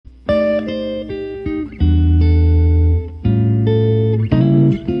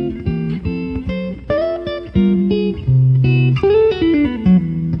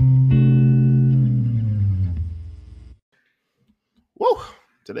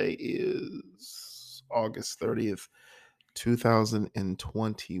Today is August 30th,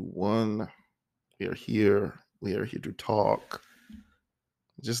 2021. We are here. We are here to talk.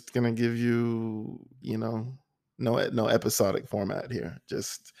 Just gonna give you, no episodic format here.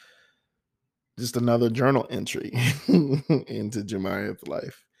 Just another journal entry into Jemiah's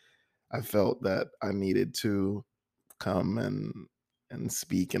life. I felt that I needed to come and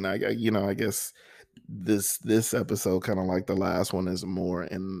speak, and I guess this episode, kind of like the last one, is more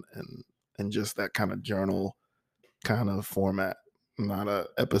in just that kind of journal kind of format. Not a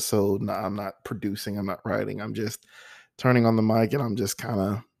episode. No, I'm not producing. I'm not writing. I'm just turning on the mic and I'm just kind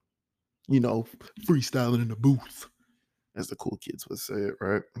of, you know, freestyling in the booth, as the cool kids would say it,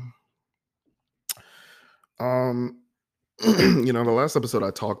 right? Um, the last episode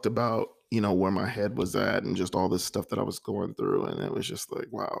I talked about, where my head was at and just all this stuff that I was going through. And it was just like,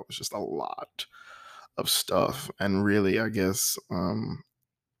 wow, it was just a lot of stuff. And really, I guess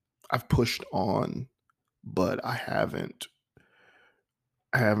I've pushed on, but I haven't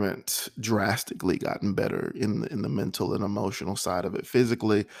drastically gotten better in the mental and emotional side of it.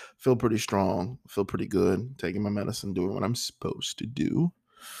 Physically, feel pretty strong, feel pretty good, taking my medicine, doing what I'm supposed to do.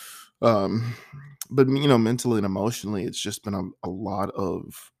 Um, but mentally and emotionally, it's just been a lot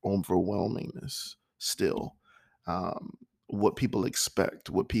of overwhelmingness still. What people expect,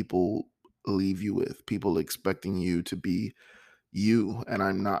 what people leave you with, people expecting you to be you, and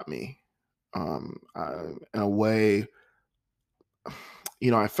I'm not me. In a way,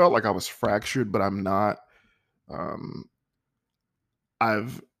 I felt like I was fractured, but I'm not. Um,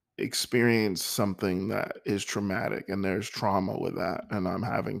 I've experienced something that is traumatic, and there's trauma with that, and I'm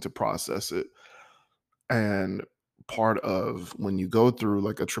having to process it. And part of when you go through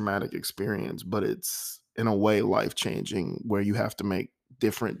like a traumatic experience, but it's in a way life changing, where you have to make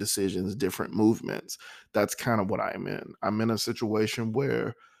different decisions, different movements. That's kind of what I'm in. I'm in a situation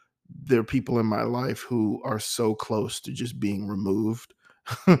where there are people in my life who are so close to just being removed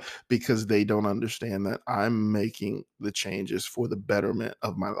because they don't understand that I'm making the changes for the betterment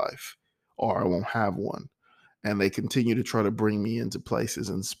of my life, or I won't have one. And they continue to try to bring me into places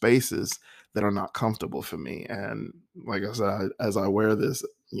and spaces that are not comfortable for me. And like I said, as I wear this,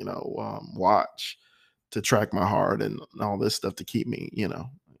 watch to track my heart and all this stuff to keep me,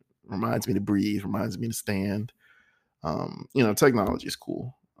 reminds me to breathe, reminds me to stand. Technology is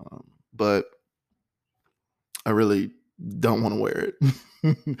cool, but I really don't want to wear it.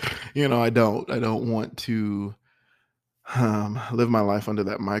 I don't want to live my life under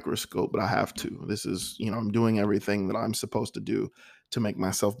that microscope, but I have to. This is, I'm doing everything that I'm supposed to do to make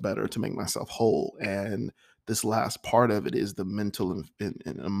myself better, to make myself whole. And this last part of it is the mental and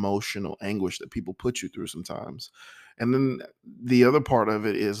emotional anguish that people put you through sometimes. And then the other part of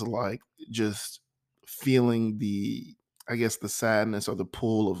it is like just feeling I guess, the sadness or the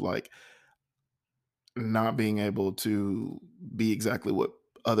pull of like not being able to be exactly what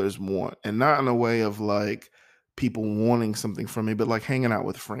others want, and not in a way of like people wanting something from me, but like hanging out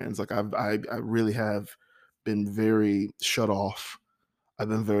with friends. Like I really have been very shut off. I've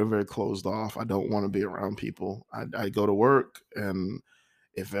been very, very closed off. I don't want to be around people. I go to work, and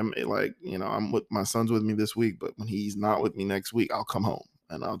if I'm with my son's with me this week, but when he's not with me next week, I'll come home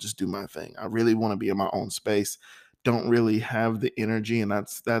and I'll just do my thing. I really want to be in my own space. Don't really have the energy, and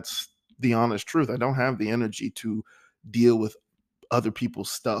that's the honest truth. I don't have the energy to deal with other people's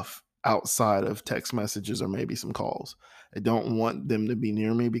stuff outside of text messages or maybe some calls. I don't want them to be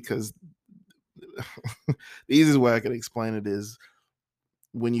near me because the easiest way I could explain it is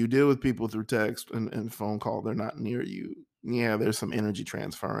when you deal with people through text and phone call, they're not near you. Yeah, there's some energy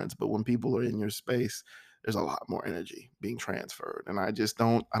transference, but when people are in your space, there's a lot more energy being transferred. And I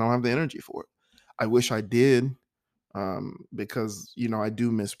don't have the energy for it. I wish I did, because I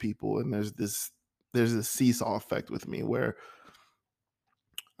do miss people, and there's this seesaw effect with me where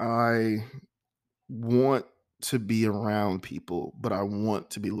I want to be around people, but I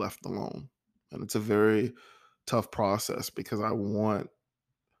want to be left alone. And it's a very tough process because I want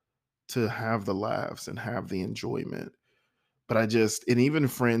to have the laughs and have the enjoyment. But and even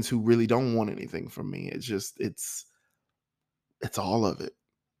friends who really don't want anything from me, it's all of it.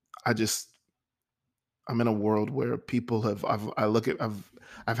 I just I'm in a world where people have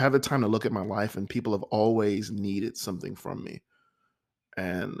I've had the time to look at my life, and people have always needed something from me.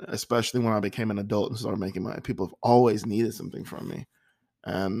 And especially when I became an adult and started making money, people have always needed something from me.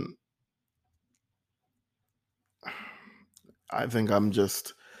 And I think I'm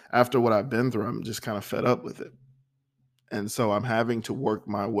just, after what I've been through, I'm just kind of fed up with it. And so I'm having to work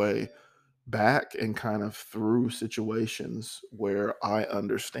my way back and kind of through situations where I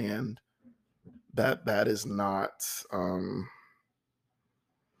understand that that is not,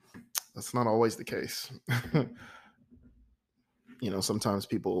 That's not always the case. Sometimes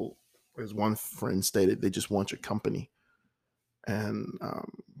people, as one friend stated, they just want your company. And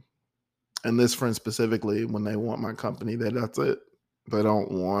this friend specifically, when they want my company, that's it. They don't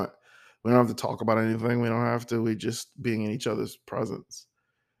want. We don't have to talk about anything. We don't have to. We just being in each other's presence.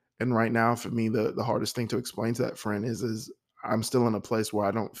 And right now, for me, the hardest thing to explain to that friend is I'm still in a place where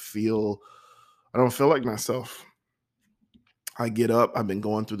I don't feel like myself. I get up. I've been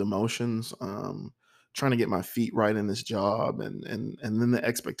going through the motions, trying to get my feet right in this job, and then the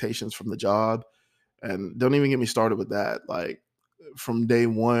expectations from the job. And don't even get me started with that. Like from day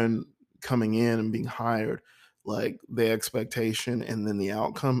one, coming in and being hired, like the expectation and then the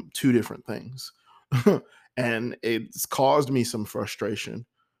outcome, two different things. And it's caused me some frustration,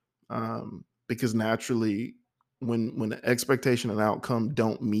 because naturally, when the expectation and outcome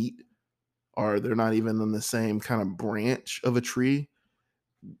don't meet, or they're not even in the same kind of branch of a tree,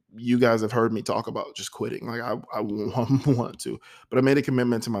 you guys have heard me talk about just quitting. Like I want to, but I made a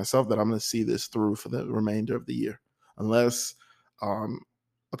commitment to myself that I'm going to see this through for the remainder of the year, unless um,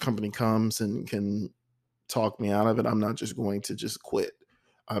 a company comes and can talk me out of it. I'm not just going to just quit.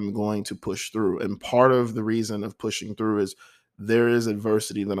 I'm going to push through. And part of the reason of pushing through is there is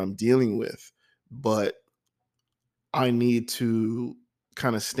adversity that I'm dealing with, but I need to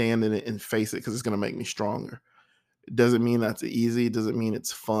kind of stand in it and face it because it's going to make me stronger. It doesn't mean that's easy. It doesn't mean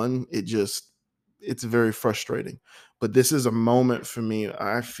it's fun. It's very frustrating. But this is a moment for me,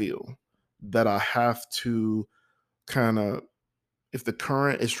 I feel, that I have to kind of, if the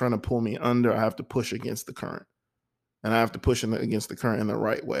current is trying to pull me under, I have to push against the current. And I have to push against the current in the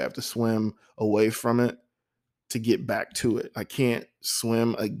right way. I have to swim away from it to get back to it. I can't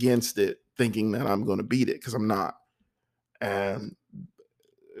swim against it thinking that I'm going to beat it because I'm not. And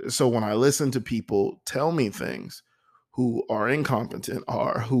so when I listen to people tell me things who are incompetent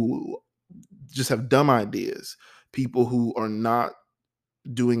or who just have dumb ideas, people who are not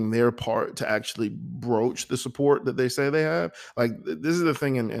doing their part to actually broach the support that they say they have. Like this is the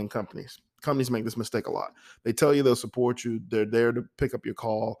thing in companies. Companies make this mistake a lot. They tell you they'll support you. They're there to pick up your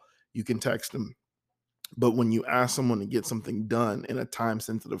call. You can text them. But when you ask someone to get something done in a time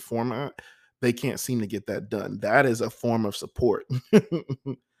sensitive format, they can't seem to get that done. That is a form of support.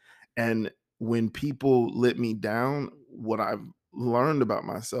 And when people let me down, what I've learned about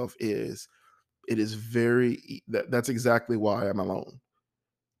myself is it is that's exactly why I'm alone.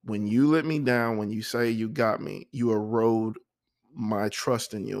 When you let me down, when you say you got me, you erode my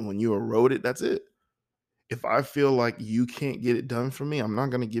trust in you. And when you erode it, that's it. If I feel like you can't get it done for me, I'm not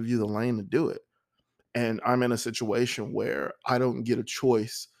going to give you the lane to do it. And I'm in a situation where I don't get a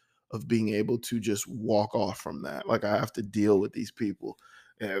choice of being able to just walk off from that. Like I have to deal with these people.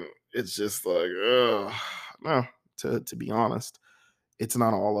 And it's just like, ugh. No, to be honest, it's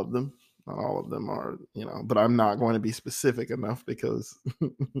not all of them. Not all of them are, but I'm not going to be specific enough because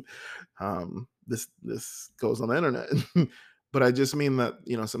this goes on the internet. But I just mean that,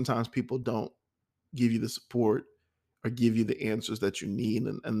 sometimes people don't give you the support or give you the answers that you need.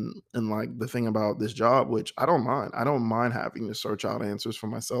 And like the thing about this job, which I don't mind having to search out answers for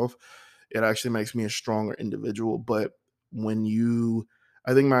myself. It actually makes me a stronger individual. But when you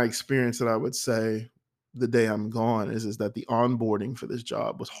I think my experience that I would say the day I'm gone is that the onboarding for this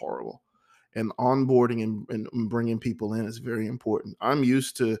job was horrible. And onboarding and bringing people in is very important. I'm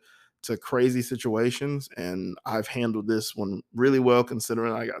used to crazy situations, and I've handled this one really well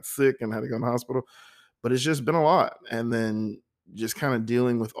considering I got sick and had to go in the hospital, but it's just been a lot. And then just kind of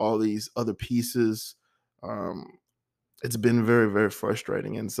dealing with all these other pieces, um, it's been very, very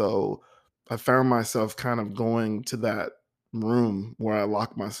frustrating. And so I found myself kind of going to that room where I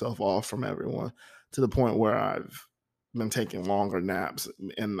lock myself off from everyone to the point where I've been taking longer naps.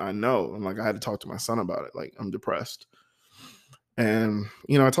 And I know, and like I had to talk to my son about it. Like I'm depressed. And,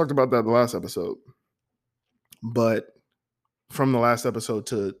 I talked about that the last episode, but from the last episode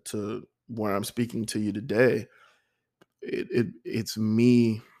to where I'm speaking to you today, it's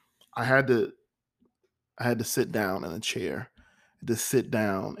me. I had to sit down in a chair, to sit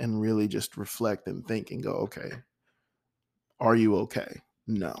down and really just reflect and think and go, okay, are you okay?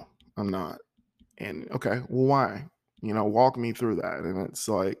 No, I'm not. And okay, well, why? Walk me through that. And it's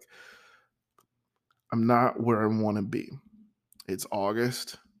like, I'm not where I want to be. It's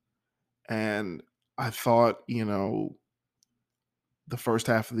August, and I thought, the first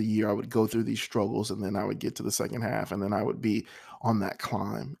half of the year I would go through these struggles, and then I would get to the second half, and then I would be on that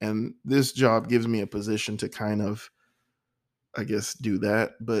climb. And this job gives me a position to kind of, I guess, do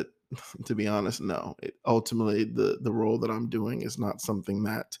that. But to be honest, no. Ultimately, the role that I'm doing is not something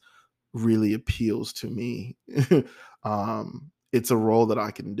that really appeals to me. It's a role that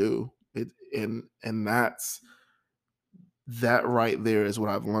I can do. And that right there is what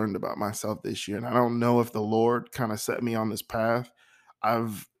I've learned about myself this year. And I don't know if the Lord kind of set me on this path.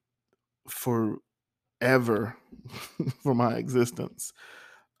 I've forever for my existence,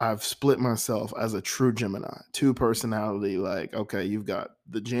 I've split myself as a true Gemini, two personality. Like, okay, you've got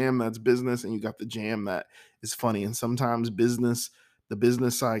the jam that's business, and you got the jam that is funny. And sometimes the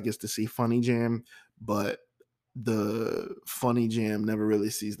business side gets to see funny jam, but the funny jam never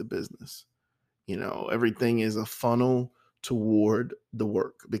really sees the business. Everything is a funnel toward the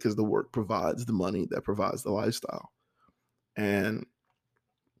work because the work provides the money that provides the lifestyle. And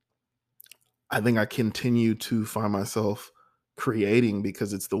I think I continue to find myself creating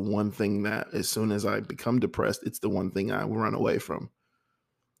because it's the one thing that as soon as I become depressed, it's the one thing I will run away from.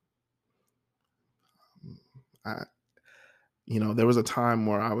 I, there was a time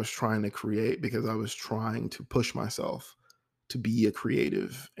where I was trying to create because I was trying to push myself to be a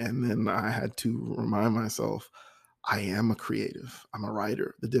creative. And then I had to remind myself, I am a creative. I'm a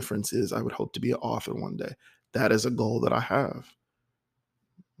writer. The difference is I would hope to be an author one day. That is a goal that I have.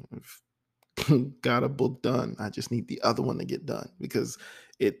 Got a book done. I just need the other one to get done because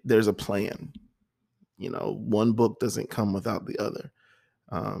there's a plan. One book doesn't come without the other.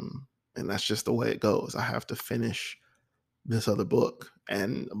 And that's just the way it goes. I have to finish this other book.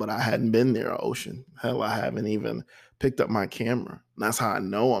 But I hadn't been there, Ocean. Hell, I haven't even picked up my camera. And that's how I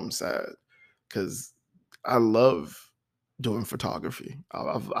know I'm sad. Because I love doing photography.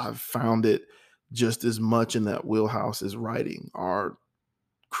 I've found it just as much in that wheelhouse as writing or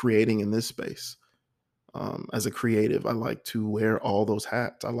creating in this space. As a creative, I like to wear all those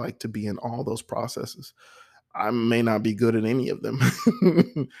hats. I like to be in all those processes. I may not be good at any of them,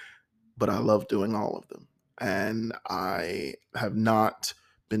 but I love doing all of them. And I have not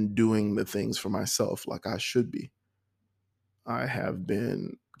been doing the things for myself like I should be. I have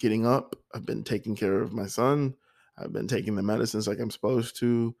been getting up, I've been taking care of my son, I've been taking the medicines like I'm supposed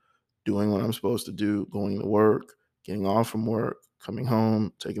to, doing what I'm supposed to do, going to work, getting off from work, coming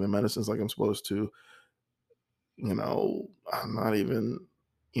home, taking the medicines like I'm supposed to. I'm not even,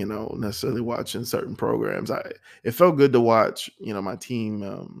 necessarily watching certain programs. It felt good to watch, my team.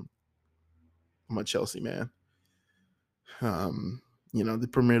 I'm a Chelsea man. Um, the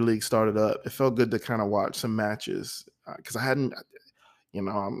Premier League started up. It felt good to kind of watch some matches because I hadn't,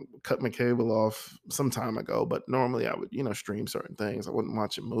 I'm cut my cable off some time ago, but normally I would, stream certain things. I wasn't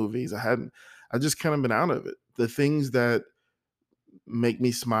watching movies. I just kind of been out of it. The things that make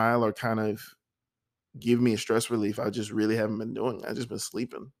me smile or kind of give me a stress relief, I just really haven't been doing. I just been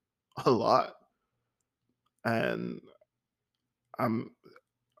sleeping a lot. And I'm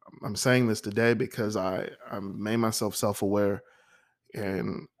I'm saying this today because I made myself self-aware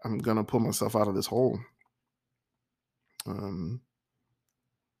and I'm gonna pull myself out of this hole. Um,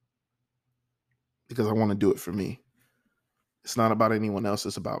 because I want to do it for me. It's not about anyone else,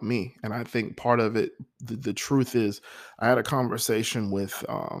 it's about me. And I think part of it, the truth is, I had a conversation with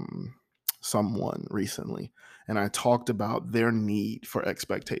someone recently, and I talked about their need for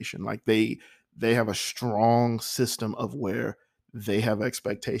expectation. Like they have a strong system of where they have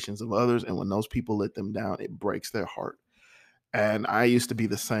expectations of others, and when those people let them down, it breaks their heart. And I used to be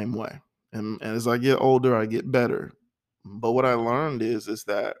the same way. And as I get older, I get better. But what I learned is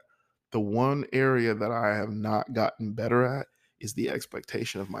that the one area that I have not gotten better at is the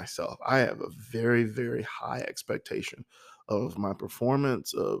expectation of myself. I have a very, very high expectation of my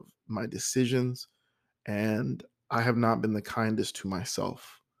performance, of my decisions, and I have not been the kindest to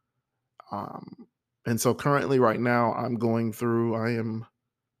myself. Um, and so currently, right now, I am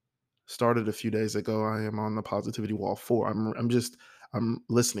started a few days ago. I am on the positivity wall 4. I'm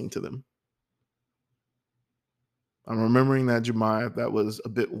listening to them. I'm remembering that Jemiah that was a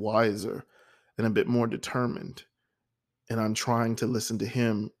bit wiser and a bit more determined. And I'm trying to listen to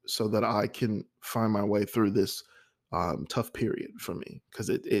him so that I can find my way through this tough period for me. Because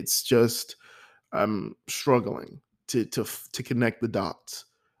it's just I'm struggling to connect the dots.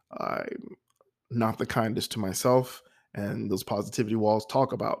 I'm not the kindest to myself, and those positivity walls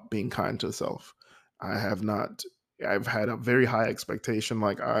talk about being kind to self. I have not. I've had a very high expectation.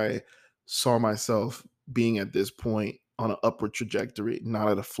 Like I saw myself being at this point on an upward trajectory, not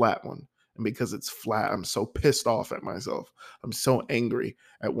at a flat one. And because it's flat, I'm so pissed off at myself. I'm so angry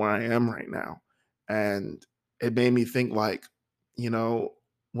at where I am right now. And it made me think like, you know,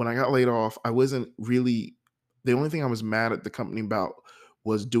 when I got laid off, I wasn't really the only thing I was mad at the company about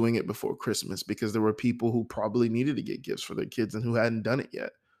was doing it before Christmas because there were people who probably needed to get gifts for their kids and who hadn't done it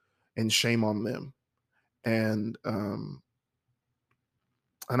yet. And shame on them. And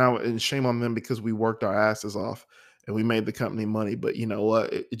and shame on them because we worked our asses off and we made the company money, but you know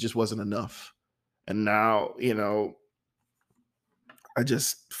what? It just wasn't enough. And now, I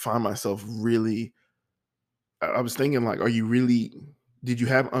just find myself really. I was thinking, like, are you really? Did you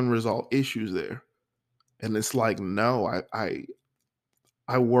have unresolved issues there? And it's like, no,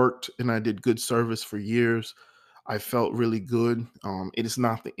 I worked and I did good service for years. I felt really good. It is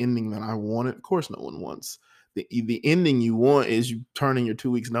not the ending that I wanted. Of course, no one wants the ending you want is you turn in your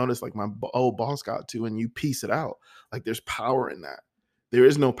 2 weeks notice, like my old boss got to, and you piece it out. Like there's power in that. There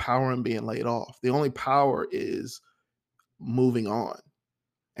is no power in being laid off. The only power is moving on.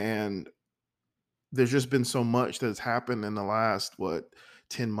 And there's just been so much that's happened in the last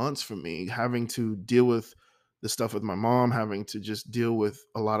 10 months for me, having to deal with the stuff with my mom, having to just deal with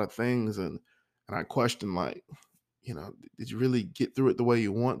a lot of things. And I question, like, did you really get through it the way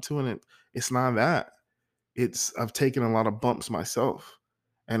you want to? And it's not that. It's I've taken a lot of bumps myself,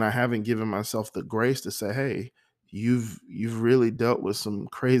 and I haven't given myself the grace to say, hey, you've really dealt with some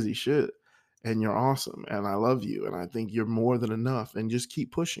crazy shit, and you're awesome, and I love you, and I think you're more than enough, and just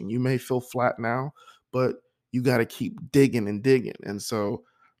keep pushing. You may feel flat now, but you got to keep digging and digging. And so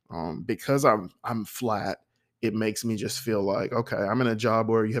because I'm flat, it makes me just feel like, okay, I'm in a job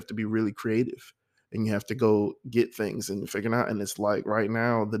where you have to be really creative and you have to go get things and figure it out. And it's like right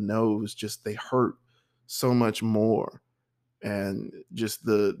now the no's just they hurt so much more, and just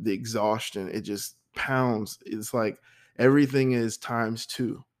the exhaustion, it just pounds. It's like everything is times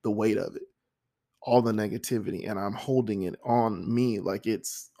two the weight of it, all the negativity, and I'm holding it on me like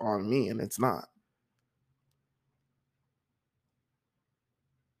it's on me, and it's not.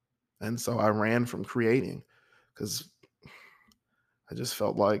 And so I ran from creating because I just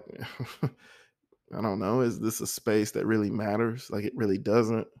felt like I don't know, is this a space that really matters? Like it really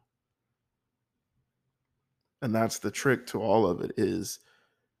doesn't. And that's the trick to all of it is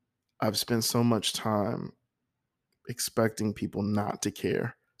I've spent so much time expecting people not to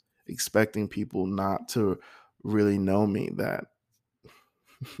care, expecting people not to really know me, that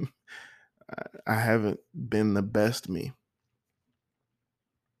I haven't been the best me,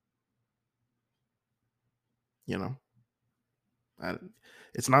 you know. I,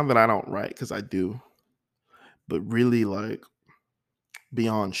 it's not that I don't write, because I do, but really like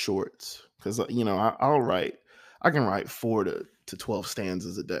beyond shorts, because I'll write. I can write 4 to 12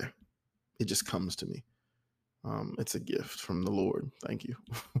 stanzas a day. It just comes to me. It's a gift from the Lord. Thank you.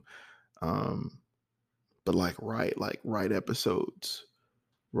 um, but like write episodes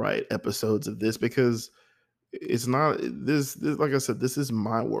of this, because it's not this, like I said, this is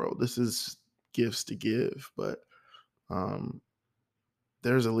my world. This is gifts to give, but um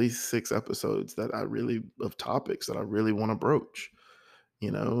there's at least 6 episodes that I really of topics that I really want to broach.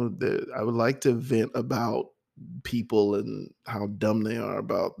 That I would like to vent about people and how dumb they are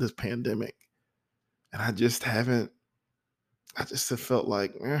about this pandemic. And I just haven't. I just have felt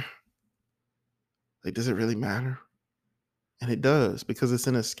like, does it really matter? And it does, because it's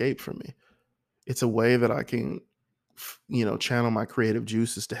an escape for me. It's a way that I can, channel my creative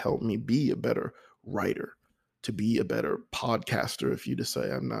juices to help me be a better writer, to be a better podcaster. If you just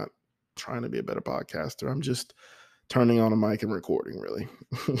say, I'm not trying to be a better podcaster, I'm just turning on a mic and recording, really.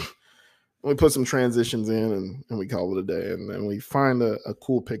 We put some transitions in, and we call it a day. And then we find a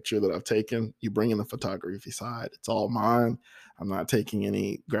cool picture that I've taken. You bring in the photography side. It's all mine. I'm not taking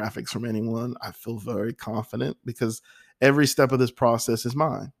any graphics from anyone. I feel very confident because every step of this process is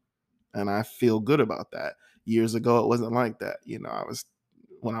mine. And I feel good about that. Years ago, it wasn't like that.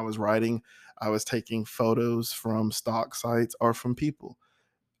 When I was writing, I was taking photos from stock sites or from people.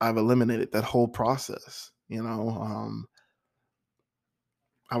 I've eliminated that whole process.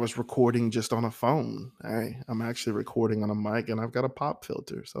 I was recording just on a phone. I'm actually recording on a mic, and I've got a pop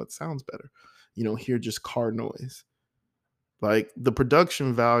filter, so it sounds better. You don't hear just car noise. Like the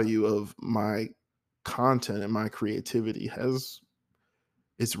production value of my content and my creativity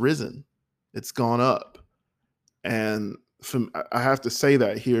it's risen. It's gone up. And I have to say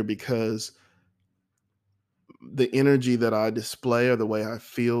that here because the energy that I display or the way I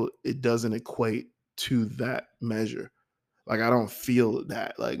feel, it doesn't equate to that measure. Like I don't feel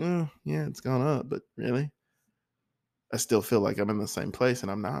that like, yeah, it's gone up, but really, I still feel like I'm in the same place,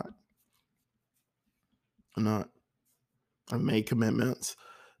 and I'm not. I'm not. I've made commitments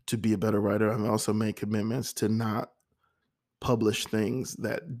to be a better writer. I've also made commitments to not publish things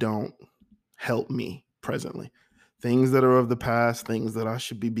that don't help me presently. Things that are of the past, things that I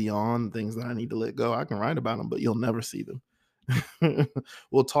should be beyond, things that I need to let go. I can write about them, but you'll never see them.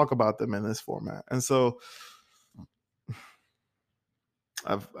 We'll talk about them in this format. And so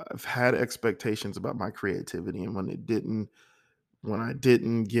I've had expectations about my creativity, and when I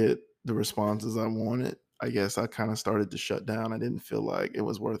didn't get the responses I wanted, I guess I kind of started to shut down. I didn't feel like it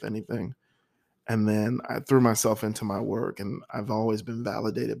was worth anything. And then I threw myself into my work, and I've always been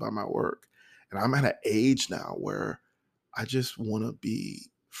validated by my work. And I'm at an age now where I just want to be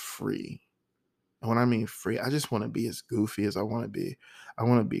free. And when I mean free, I just want to be as goofy as I want to be. I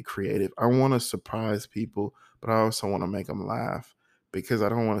want to be creative. I want to surprise people, but I also want to make them laugh because I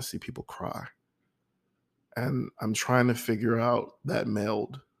don't want to see people cry. And I'm trying to figure out that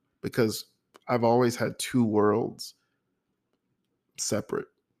meld because I've always had two worlds separate,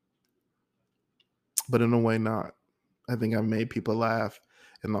 but in a way not. I think I've made people laugh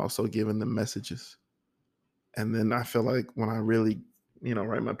and also given them messages. And then I feel like when I really,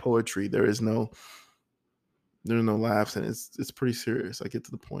 write my poetry, there's no laughs, and it's pretty serious. I get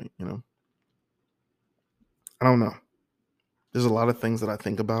to the point. I don't know. There's a lot of things that I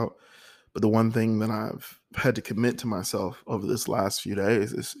think about, but the one thing that I've had to commit to myself over this last few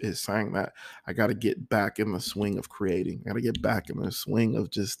days is saying that I got to get back in the swing of creating. I got to get back in the swing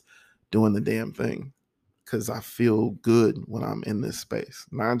of just doing the damn thing because I feel good when I'm in this space,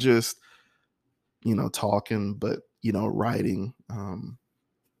 not just talking, but writing.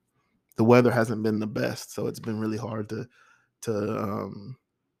 The weather hasn't been the best, so it's been really hard to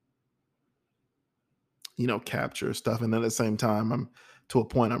capture stuff. And then at the same time, I'm to a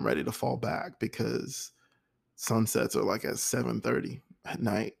point I'm ready to fall back because sunsets are like at 7:30 at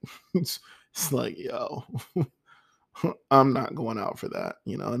night. It's like, yo, I'm not going out for that.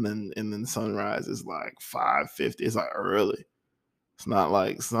 And then sunrise is like 5:50. It's like early. It's not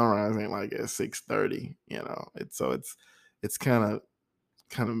like sunrise ain't like at 6:30. It's kind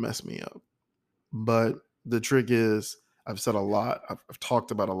of messed me up. But the trick is, I've said a lot, I've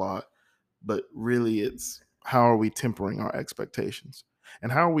talked about a lot, but really it's how are we tempering our expectations?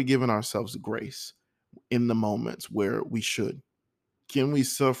 And how are we giving ourselves grace in the moments where we should? Can we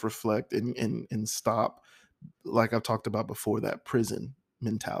self-reflect and stop, like I've talked about before, that prison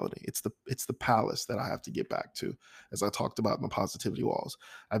mentality? It's the palace that I have to get back to, as I talked about in the positivity walls.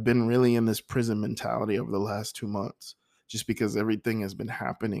 I've been really in this prison mentality over the last 2 months, just because everything has been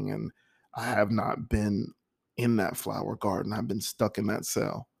happening and I have not been in that flower garden. I've been stuck in that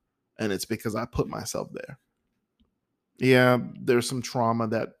cell. And it's because I put myself there. Yeah, there's some trauma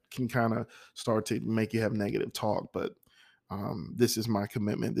that can kind of start to make you have negative talk, but this is my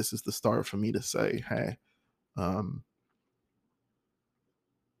commitment. This is the start for me to say, hey, um,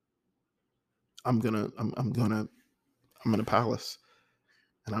 I'm gonna palace,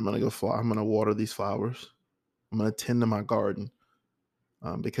 and I'm gonna go fly. I'm gonna water these flowers. I'm gonna tend to my garden,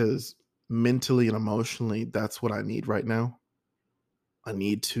 because mentally and emotionally, that's what I need right now. I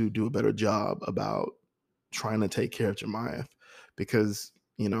need to do a better job about trying to take care of Jemiah, because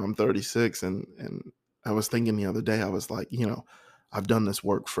I'm 36, and I was thinking the other day, I was like, I've done this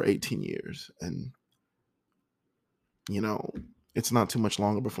work for 18 years, and you know it's not too much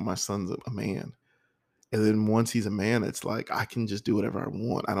longer before my son's a man. And then once he's a man, it's like I can just do whatever I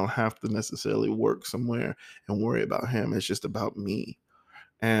want. I don't have to necessarily work somewhere and worry about him. It's just about me.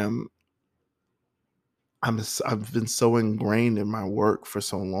 And I've been so ingrained in my work for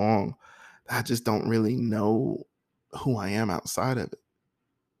so long that I just don't really know who I am outside of it.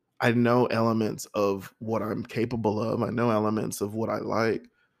 I know elements of what I'm capable of. I know elements of what I like,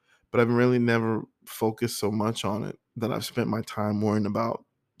 but I've really never focused so much on it that I've spent my time worrying about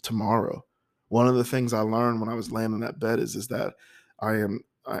tomorrow. One of the things I learned when I was laying in that bed is that I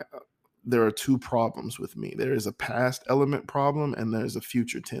there are two problems with me. There is a past element problem and there's a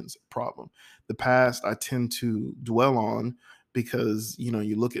future tense problem. The past I tend to dwell on because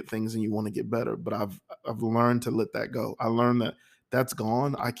you look at things and you want to get better, but I've learned to let that go. I learned that that's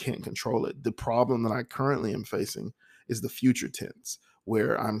gone. I can't control it. The problem that I currently am facing is the future tense,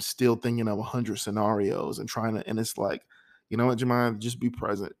 where I'm still thinking of 100 scenarios and trying to, and it's like, you know what, Jemiah, just be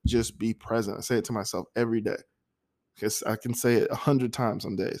present. Just be present. I say it to myself every day because I can say it 100 times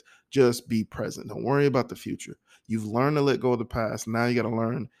some days. Just be present. Don't worry about the future. You've learned to let go of the past. Now you got to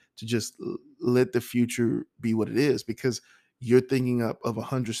learn to just let the future be what it is, because you're thinking up of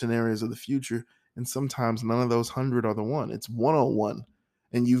 100 scenarios of the future. And sometimes none of those 100 are the one. It's 101.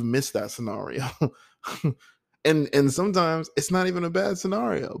 And you've missed that scenario. And sometimes it's not even a bad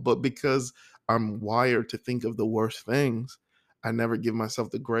scenario, but because I'm wired to think of the worst things, I never give myself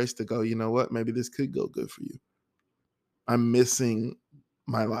the grace to go, you know what, maybe this could go good for you. I'm missing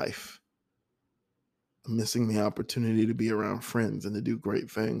my life. I'm missing the opportunity to be around friends and to do great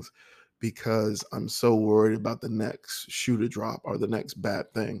things because I'm so worried about the next shoe to drop or the next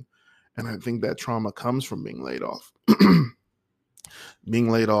bad thing. And I think that trauma comes from being laid off. Being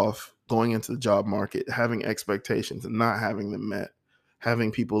laid off, going into the job market, having expectations and not having them met,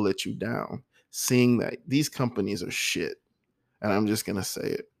 having people let you down, seeing that these companies are shit. And I'm just gonna say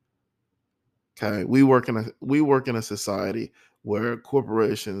it. Okay. We work in a society where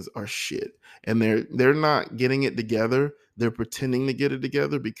corporations are shit, and they're not getting it together. They're pretending to get it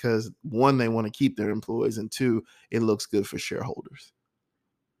together because one, they want to keep their employees, and two, it looks good for shareholders.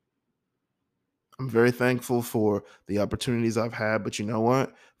 I'm very thankful for the opportunities I've had, but you know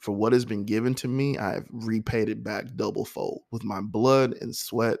what? For what has been given to me, I've repaid it back double fold with my blood and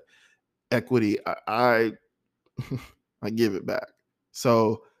sweat equity. I give it back.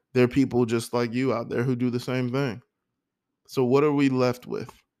 So there are people just like you out there who do the same thing. So what are we left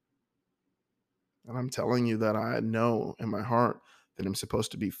with? And I'm telling you that I know in my heart that I'm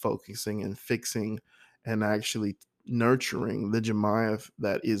supposed to be focusing and fixing and actually nurturing the Jemiah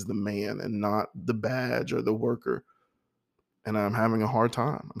that is the man and not the badge or the worker. And I'm having a hard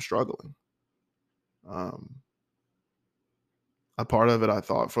time. I'm struggling. Um, a part of it I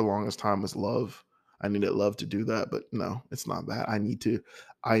thought for the longest time was love. I needed love to do that, but no, it's not that. I need to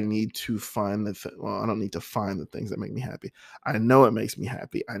find well, I don't need to find the things that make me happy. I know it makes me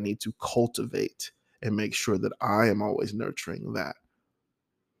happy. I need to cultivate and make sure that I am always nurturing that.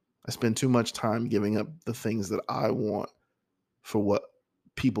 I spend too much time giving up the things that I want for what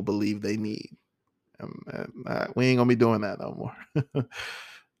people believe they need. We ain't gonna be doing that no more.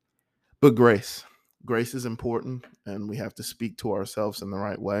 But grace is important, and we have to speak to ourselves in the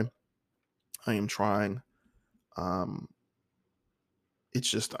right way. I am trying. Um, it's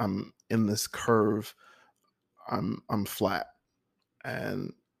just I'm in this curve. I'm flat,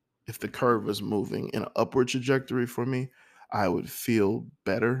 and if the curve was moving in an upward trajectory for me, I would feel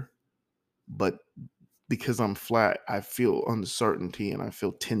better. But because I'm flat, I feel uncertainty and I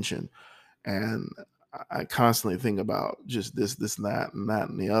feel tension, and I constantly think about just this, and that,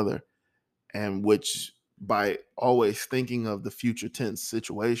 and the other, and which by always thinking of the future tense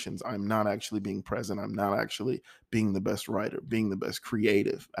situations, I'm not actually being present. I'm not actually being the best writer, being the best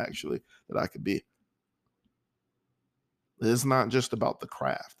creative, actually, that I could be. It's not just about the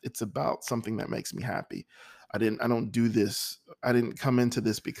craft. It's about something that makes me happy. I don't do this. I didn't come into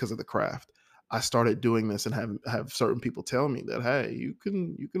this because of the craft. I started doing this and have certain people tell me that, hey, you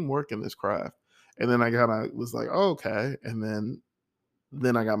can work in this craft. And then I kind of was like, oh, okay. And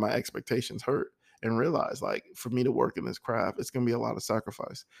then I got my expectations hurt and realized, like, for me to work in this craft, it's going to be a lot of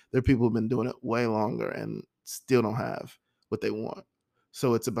sacrifice. There are people who've been doing it way longer and still don't have what they want.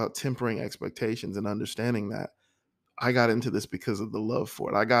 So it's about tempering expectations and understanding that I got into this because of the love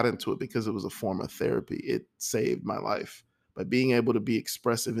for it. I got into it because it was a form of therapy. It saved my life. By being able to be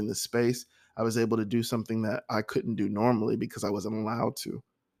expressive in this space, I was able to do something that I couldn't do normally because I wasn't allowed to.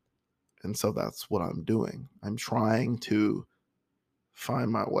 And so that's what I'm doing. I'm trying to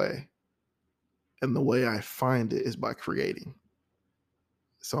find my way. And the way I find it is by creating.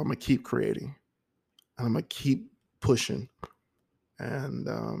 So I'm going to keep creating, and I'm going to keep pushing. And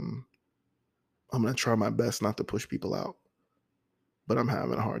I'm going to try my best not to push people out, but I'm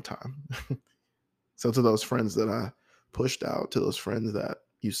having a hard time. So to those friends that I pushed out, to those friends that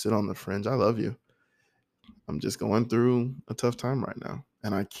you sit on the fringe, I love you. I'm just going through a tough time right now,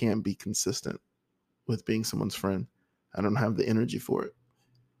 and I can't be consistent with being someone's friend. I don't have the energy for it,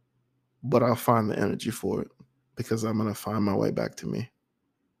 but I'll find the energy for it because I'm going to find my way back to me.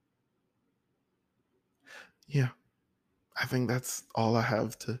 Yeah, I think that's all I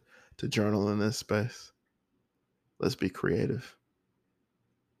have to journal in this space. Let's be creative.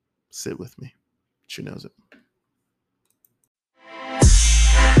 Sit with me. She knows it.